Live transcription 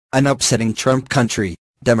An upsetting Trump country,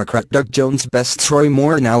 Democrat Doug Jones bests Roy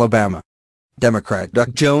Moore in Alabama. Democrat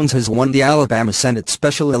Doug Jones has won the Alabama Senate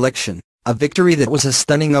special election, a victory that was a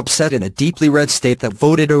stunning upset in a deeply red state that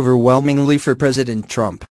voted overwhelmingly for President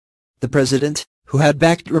Trump. The president, who had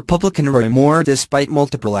backed Republican Roy Moore despite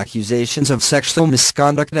multiple accusations of sexual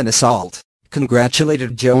misconduct and assault,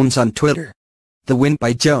 congratulated Jones on Twitter. The win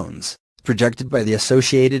by Jones, projected by the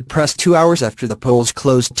Associated Press 2 hours after the polls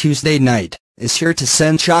closed Tuesday night, is sure to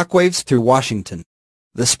send shockwaves through Washington.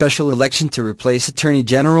 The special election to replace Attorney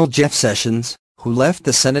General Jeff Sessions, who left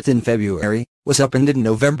the Senate in February, was upended in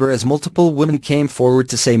November as multiple women came forward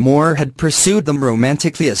to say Moore had pursued them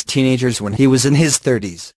romantically as teenagers when he was in his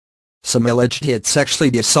 30s. Some alleged he had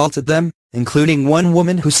sexually assaulted them, including one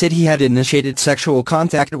woman who said he had initiated sexual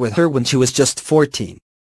contact with her when she was just 14.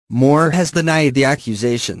 Moore has denied the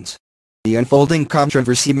accusations. The unfolding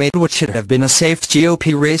controversy made what should have been a safe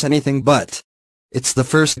GOP race anything but. It's the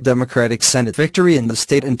first Democratic Senate victory in the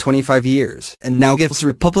state in 25 years and now gives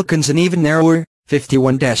Republicans an even narrower,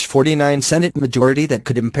 51-49 Senate majority that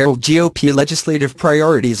could imperil GOP legislative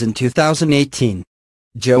priorities in 2018.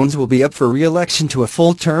 Jones will be up for re-election to a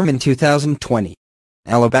full term in 2020.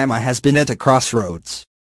 Alabama has been at a crossroads.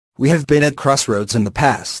 We have been at crossroads in the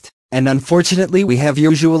past, and unfortunately we have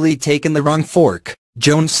usually taken the wrong fork,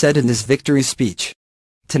 Jones said in his victory speech.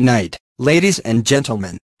 Tonight, ladies and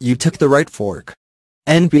gentlemen, you took the right fork.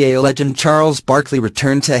 NBA legend Charles Barkley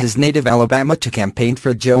returned to his native Alabama to campaign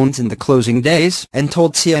for Jones in the closing days and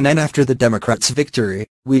told CNN after the Democrats' victory,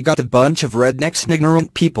 "We got a bunch of rednecks and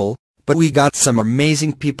ignorant people, but we got some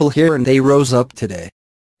amazing people here and they rose up today."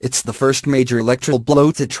 It's the first major electoral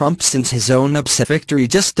blow to Trump since his own upset victory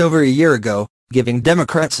just over a year ago, giving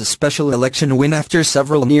Democrats a special election win after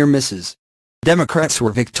several near misses. Democrats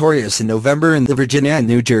were victorious in November in the Virginia and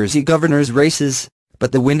New Jersey governors' races,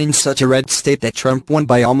 but the win in such a red state that Trump won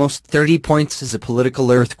by almost 30 points is a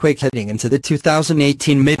political earthquake heading into the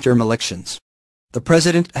 2018 midterm elections. The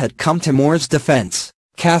president had come to Moore's defense,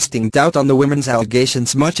 casting doubt on the women's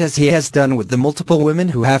allegations much as he has done with the multiple women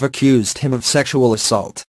who have accused him of sexual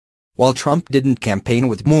assault. While Trump didn't campaign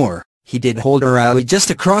with Moore, he did hold a rally just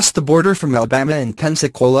across the border from Alabama in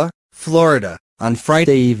Pensacola, Florida, on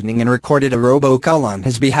Friday evening and recorded a robocall on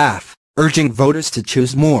his behalf, urging voters to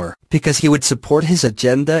choose Moore because he would support his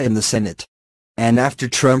agenda in the Senate. And after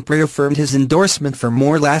Trump reaffirmed his endorsement for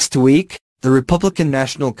Moore last week, the Republican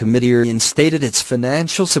National Committee reinstated its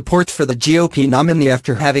financial support for the GOP nominee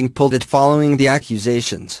after having pulled it following the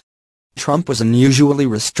accusations. Trump was unusually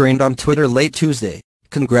restrained on Twitter late Tuesday,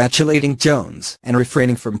 congratulating Jones and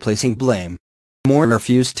refraining from placing blame. Moore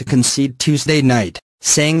refused to concede Tuesday night,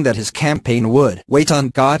 saying that his campaign would wait on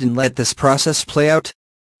God and let this process play out.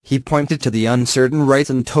 He pointed to the uncertain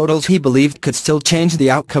write-in totals he believed could still change the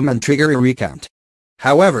outcome and trigger a recount.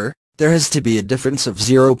 However, there has to be a difference of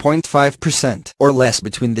 0.5% or less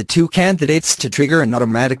between the two candidates to trigger an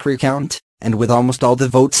automatic recount, and with almost all the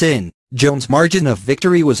votes in, Jones' margin of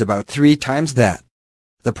victory was about 3 times that.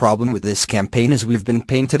 "The problem with this campaign is we've been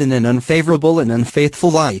painted in an unfavorable and unfaithful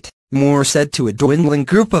light," Moore said to a dwindling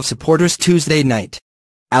group of supporters Tuesday night.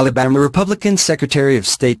 Alabama Republican Secretary of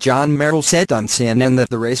State John Merrill said on CNN that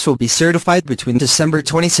the race will be certified between December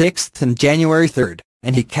 26 and January 3,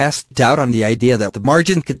 and he cast doubt on the idea that the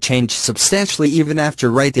margin could change substantially even after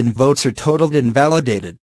write-in votes are totaled and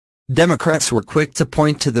validated. Democrats were quick to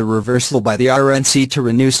point to the reversal by the RNC to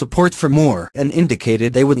renew support for Moore and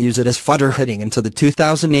indicated they would use it as fodder heading into the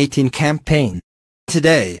 2018 campaign.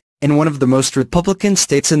 Today, in one of the most Republican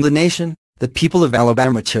states in the nation, the people of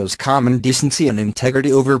Alabama chose common decency and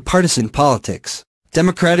integrity over partisan politics,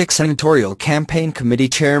 Democratic Senatorial Campaign Committee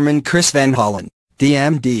Chairman Chris Van Hollen,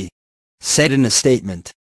 DMD, said in a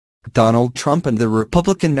statement. Donald Trump and the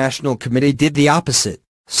Republican National Committee did the opposite,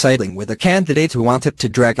 siding with a candidate who wanted to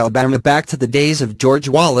drag Alabama back to the days of George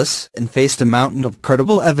Wallace and faced a mountain of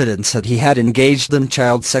credible evidence that he had engaged in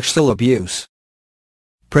child sexual abuse.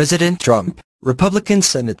 President Trump, Republican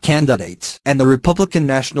Senate candidates, and the Republican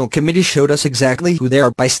National Committee showed us exactly who they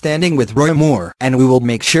are by standing with Roy Moore, and we will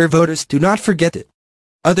make sure voters do not forget it.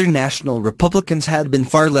 Other national Republicans had been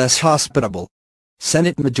far less hospitable.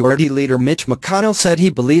 Senate Majority Leader Mitch McConnell said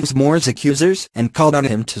he believes Moore's accusers and called on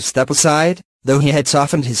him to step aside, though he had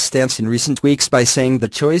softened his stance in recent weeks by saying the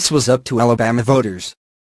choice was up to Alabama voters.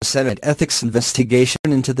 A Senate ethics investigation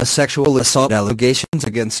into the sexual assault allegations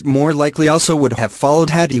against Moore likely also would have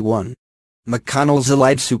followed had he won. McConnell's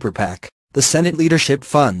allied super PAC, the Senate Leadership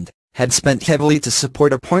Fund, had spent heavily to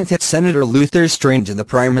support appointed Senator Luther Strange in the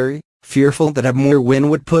primary, fearful that a Moore win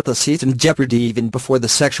would put the seat in jeopardy even before the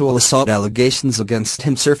sexual assault allegations against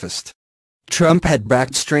him surfaced. Trump had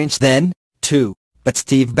backed Strange then, too, But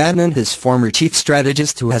Steve Bannon, his former chief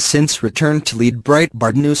strategist who has since returned to lead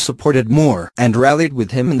Breitbart News, supported Moore and rallied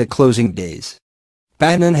with him in the closing days.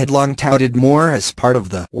 Bannon had long touted Moore as part of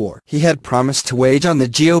the war he had promised to wage on the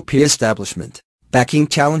GOP establishment, backing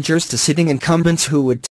challengers to sitting incumbents who would